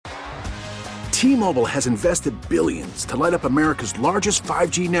T-Mobile has invested billions to light up America's largest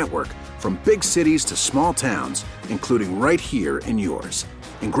 5G network, from big cities to small towns, including right here in yours.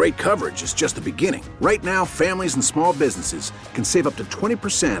 And great coverage is just the beginning. Right now, families and small businesses can save up to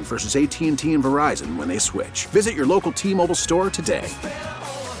 20% versus AT&T and Verizon when they switch. Visit your local T-Mobile store today.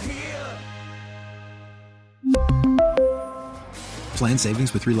 Plan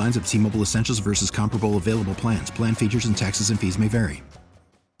savings with 3 lines of T-Mobile Essentials versus comparable available plans. Plan features and taxes and fees may vary.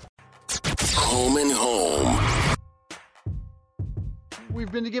 Home and Home.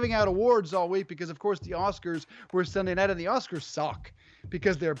 We've been giving out awards all week because, of course, the Oscars were Sunday night, and the Oscars suck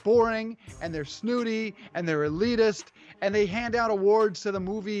because they're boring and they're snooty and they're elitist, and they hand out awards to the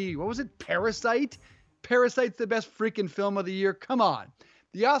movie, what was it, Parasite? Parasite's the best freaking film of the year. Come on.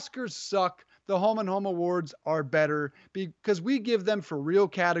 The Oscars suck. The Home and Home Awards are better because we give them for real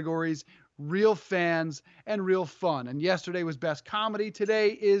categories, real fans, and real fun. And yesterday was Best Comedy.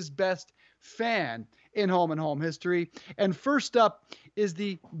 Today is Best Fan in Home and Home history. And first up is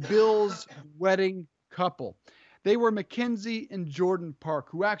the Bills wedding couple. They were Mackenzie and Jordan Park,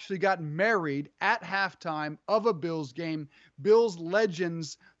 who actually got married at halftime of a Bills game. Bills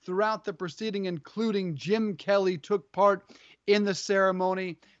legends throughout the proceeding, including Jim Kelly, took part in the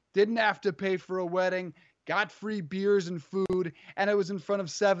ceremony. Didn't have to pay for a wedding, got free beers and food, and it was in front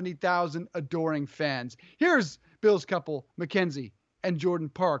of 70,000 adoring fans. Here's Bills couple Mackenzie and Jordan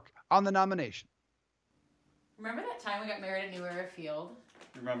Park on the nomination. Remember that time we got married at New Era Field?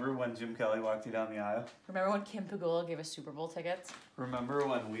 Remember when Jim Kelly walked you down the aisle? Remember when Kim Pagula gave us Super Bowl tickets? Remember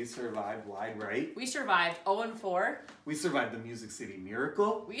when we survived Wide Right? We survived 0-4. We survived the Music City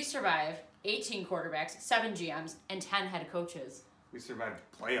Miracle. We survived 18 quarterbacks, 7 GMs, and 10 head coaches. We survived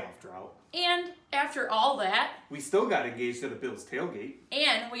a playoff drought. And after all that, we still got engaged at a Bills tailgate.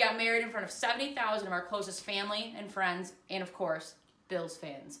 And we got married in front of 70,000 of our closest family and friends, and of course, Bills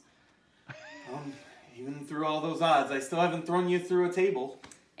fans. Even through all those odds, I still haven't thrown you through a table.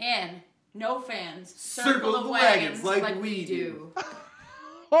 And no fans circle the wagons like we do.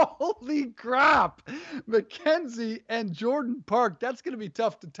 Holy crap! Mackenzie and Jordan Park. That's going to be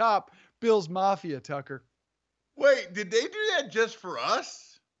tough to top. Bills Mafia, Tucker. Wait, did they do that just for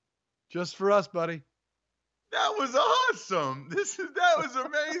us? Just for us, buddy. That was awesome. That was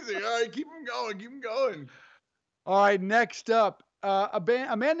amazing. All right, keep them going. All right, next up, a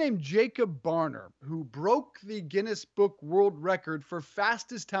man named Jacob Barner, who broke the Guinness Book World Record for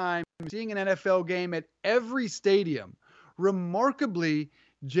fastest time seeing an NFL game at every stadium. Remarkably,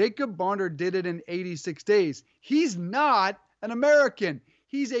 Jacob Barner did it in 86 days. He's not an American.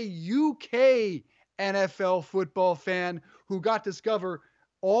 He's a UK NFL football fan who got to discover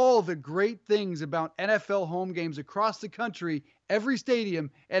all the great things about NFL home games across the country, every stadium,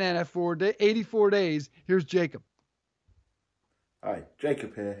 and 84 days. Here's Jacob. Hi,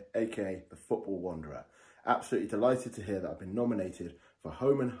 Jacob here, aka the Football Wanderer. Absolutely delighted to hear that I've been nominated for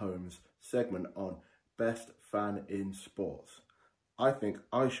Home and Home's segment on Best Fan in Sports. I think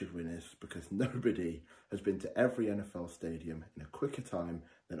I should win this because nobody has been to every NFL stadium in a quicker time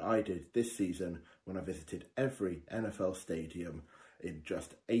than I did this season when I visited every NFL stadium in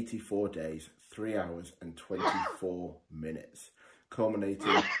just 84 days, 3 hours and 24 minutes,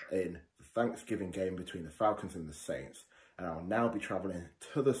 culminating in the Thanksgiving game between the Falcons and the Saints. And I'll now be travelling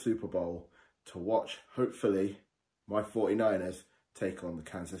to the Super Bowl to watch, hopefully, my 49ers take on the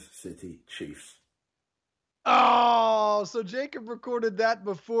Kansas City Chiefs. Oh, so Jacob recorded that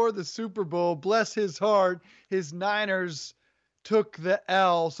before the Super Bowl. Bless his heart. His Niners took the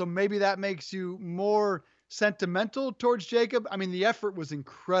L. So maybe that makes you more sentimental towards Jacob. I mean, the effort was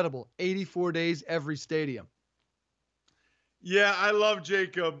incredible. 84 days, every stadium. Yeah, I love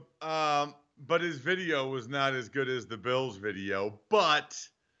Jacob. But his video was not as good as the Bills video. But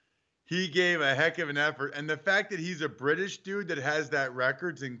he gave a heck of an effort. And the fact that he's a British dude that has that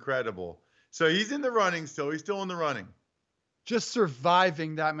record's incredible. So he's in the running still. He's still in the running. Just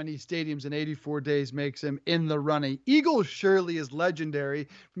surviving that many stadiums in 84 days makes him in the running. Eagle Shirley is legendary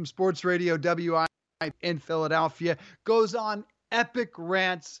from Sports Radio WI in Philadelphia. Goes on epic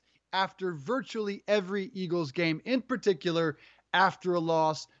rants after virtually every Eagles game, in particular after a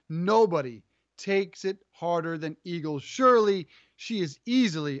loss. Nobody takes it harder than Eagle Shirley. She is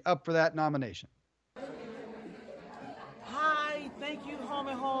easily up for that nomination. Hi, thank you, Home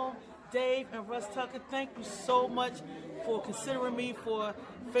and Home. Dave and Russ Tucker, thank you so much for considering me for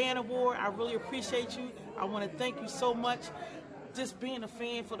Fan Award. I really appreciate you. I want to thank you so much. just being a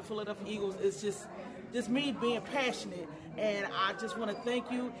fan for the Philadelphia Eagles is just me being passionate. And I just want to thank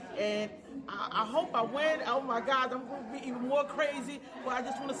you. And I hope I win. Oh, my God, I'm going to be even more crazy. But I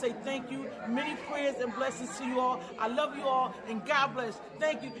just want to say thank you. Many prayers and blessings to you all. I love you all, and God bless.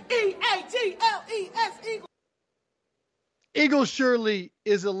 Thank you. E-A-G-L-E-S, Eagles. Eagle Shirley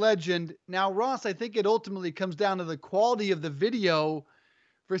is a legend. Now, Ross, I think it ultimately comes down to the quality of the video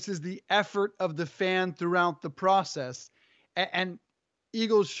versus the effort of the fan throughout the process. And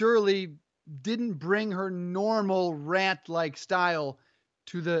Eagle Shirley didn't bring her normal rant-like style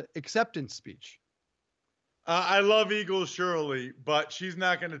to the acceptance speech. I love Eagle Shirley, but she's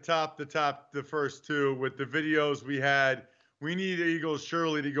not going to top the first two with the videos we had. We need Eagle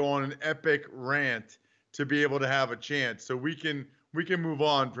Shirley to go on an epic rant to be able to have a chance. So we can move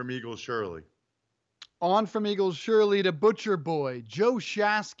on from Eagle Shirley. On from Eagle Shirley to Butcher Boy, Joe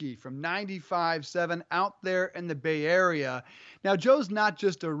Shasky from 95.7 out there in the Bay Area. Now, Joe's not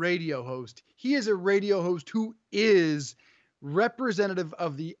just a radio host. He is a radio host who is representative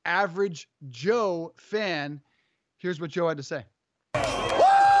of the average Joe fan. Here's what Joe had to say.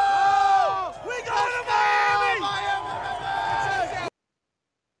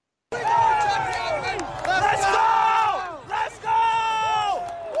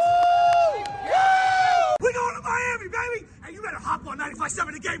 Hop on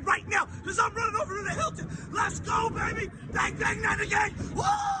 95.7 the game right now, because I'm running over to the Hilton. Let's go, baby. Bang, bang, 9 again. Woo!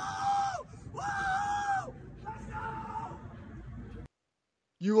 Woo! Let's go!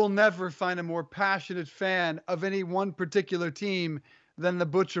 You will never find a more passionate fan of any one particular team than the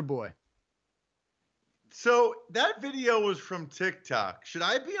Butcher Boy. So that video was from TikTok. Should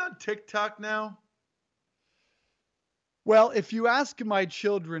I be on TikTok now? Well, if you ask my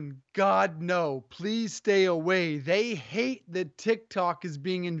children, God, no, please stay away. They hate that TikTok is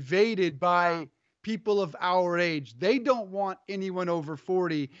being invaded by people of our age. They don't want anyone over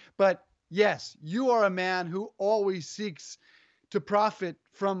 40. But yes, you are a man who always seeks to profit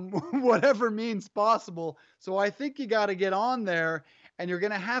from whatever means possible. So I think you got to get on there, and you're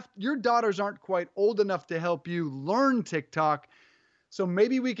going to have, your daughters aren't quite old enough to help you learn TikTok. So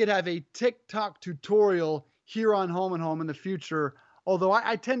maybe we could have a TikTok tutorial here on Home and Home in the future. Although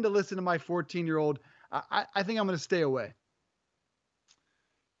I tend to listen to my 14-year-old, I think I'm going to stay away.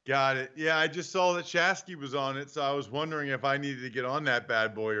 Got it. Yeah, I just saw that Shasky was on it, so I was wondering if I needed to get on that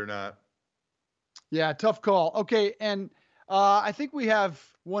bad boy or not. Yeah, tough call. Okay, and I think we have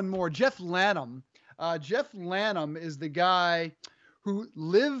one more. Jeff Lanham. Jeff Lanham is the guy who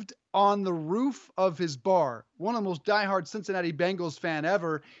lived on the roof of his bar, one of the most diehard Cincinnati Bengals fan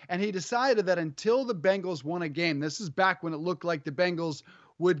ever, and he decided that until the Bengals won a game, this is back when it looked like the Bengals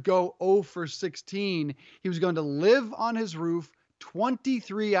would go 0 for 16, he was going to live on his roof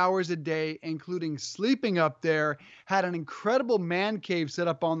 23 hours a day, including sleeping up there, had an incredible man cave set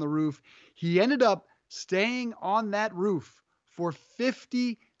up on the roof. He ended up staying on that roof for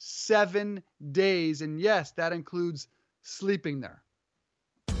 57 days, and yes, that includes sleeping there.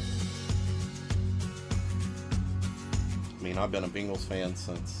 I mean, I've been a Bengals fan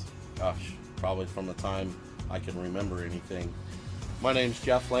since, gosh, probably from the time I can remember anything. My name's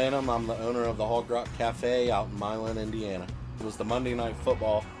Jeff Lanham. I'm the owner of the Hog Rock Cafe out in Milan, Indiana. It was the Monday Night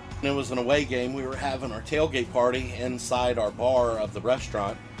Football. And it was an away game. We were having our tailgate party inside our bar of the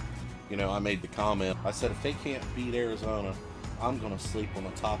restaurant. You know, I made the comment. I said, if they can't beat Arizona, I'm going to sleep on the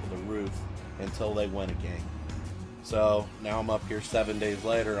top of the roof until they win a game. So now I'm up here 7 days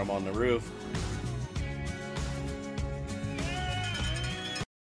later. I'm on the roof.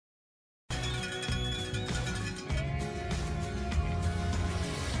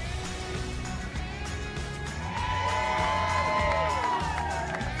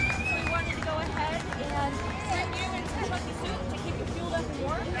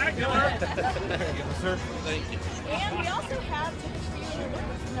 Thank you. And we also have tickets for you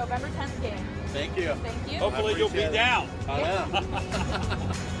for November 10th game. Thank you. Thank you. Hopefully you'll be down. I am.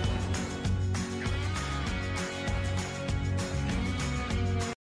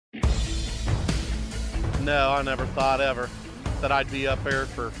 No, I never thought ever that I'd be up there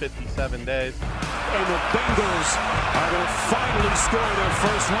for 57 days. And the Bengals are going to finally score their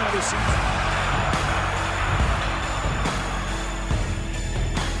first win of the season.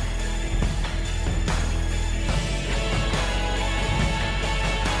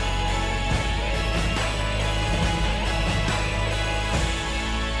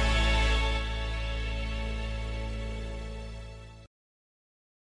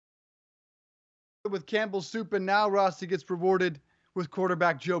 With Campbell's Soup, and now Rossi gets rewarded with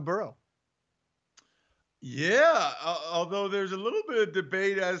quarterback Joe Burrow. Yeah, although there's a little bit of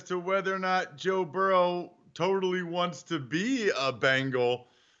debate as to whether or not Joe Burrow totally wants to be a Bengal.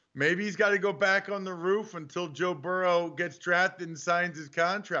 Maybe he's got to go back on the roof until Joe Burrow gets drafted and signs his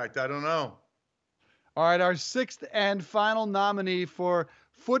contract. I don't know. All right, our sixth and final nominee for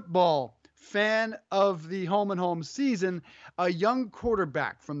football fan of the home and home season, a young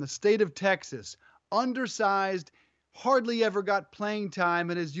quarterback from the state of Texas, undersized, hardly ever got playing time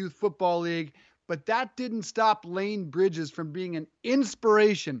in his youth football league, but that didn't stop Lane Bridges from being an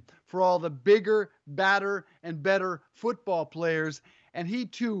inspiration for all the bigger, badder, and better football players. And he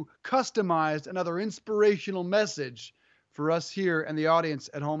too customized another inspirational message for us here and the audience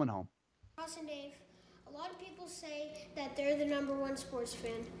at Home and Home. Ross and Dave, a lot of people say that they're the number one sports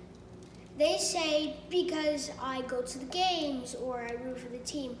fan. They say because I go to the games or I root for the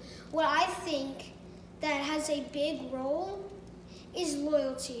team. What I think that has a big role is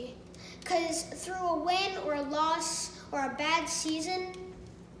loyalty. Because through a win or a loss or a bad season,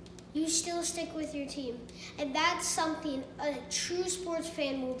 you still stick with your team. And that's something a true sports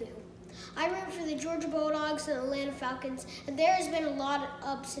fan will do. I root for the Georgia Bulldogs and Atlanta Falcons, and there has been a lot of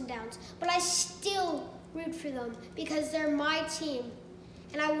ups and downs. But I still root for them because they're my team,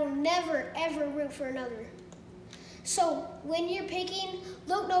 and I will never, ever root for another. So when you're picking,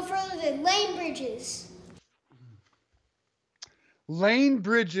 look no further than Lane Bridges. Lane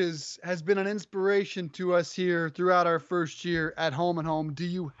Bridges has been an inspiration to us here throughout our first year at Home and Home. Do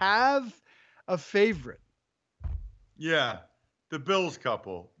you have a favorite? Yeah, the Bills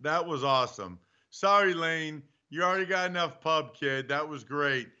couple. That was awesome. Sorry, Lane. You already got enough pub, kid. That was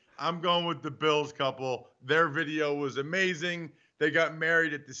great. I'm going with the Bills couple. Their video was amazing. They got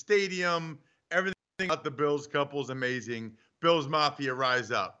married at the stadium. Everything about the Bills couple is amazing. Bills Mafia,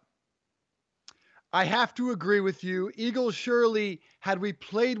 rise up. I have to agree with you. Eagle Shirley, had we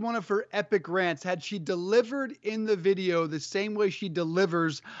played one of her epic rants, had she delivered in the video the same way she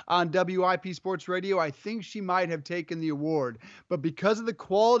delivers on WIP Sports Radio, I think she might have taken the award. But because of the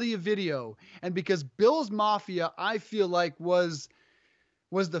quality of video and because Bills Mafia, I feel like was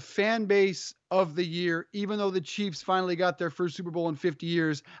the fan base of the year, even though the Chiefs finally got their first Super Bowl in 50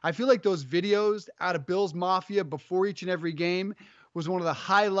 years, I feel like those videos out of Bills Mafia before each and every game was one of the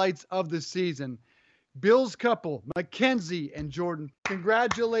highlights of the season. Bills couple, Mackenzie and Jordan,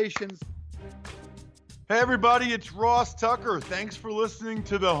 congratulations. Hey everybody, it's Ross Tucker. Thanks for listening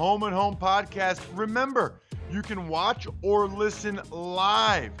to the Home and Home podcast. Remember, you can watch or listen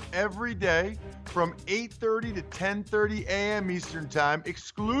live every day from 8:30 to 10:30 a.m. Eastern Time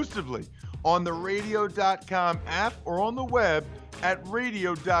exclusively on the radio.com app or on the web at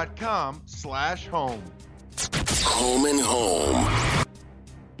radio.com/home. Home and Home.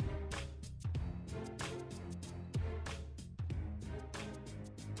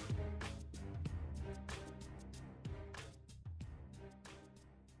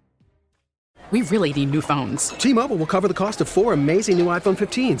 We really need new phones. T-Mobile will cover the cost of 4 amazing new iPhone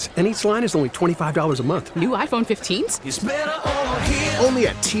 15s, and each line is only $25 a month. New iPhone 15s? It's better over here. Only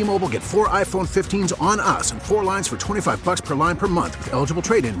at T-Mobile, get 4 iPhone 15s on us and 4 lines for $25 per line per month with eligible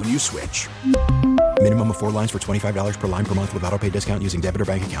trade-in when you switch. Minimum of 4 lines for $25 per line per month with autopay discount using debit or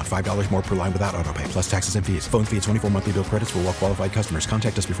bank account. $5 more per line without autopay, plus taxes and fees. Phone fee at 24 monthly bill credits for well-qualified customers.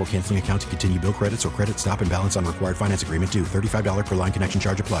 Contact us before canceling account to continue bill credits or credit stop and balance on required finance agreement due. $35 per line connection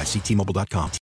charge applies. See T-Mobile.com.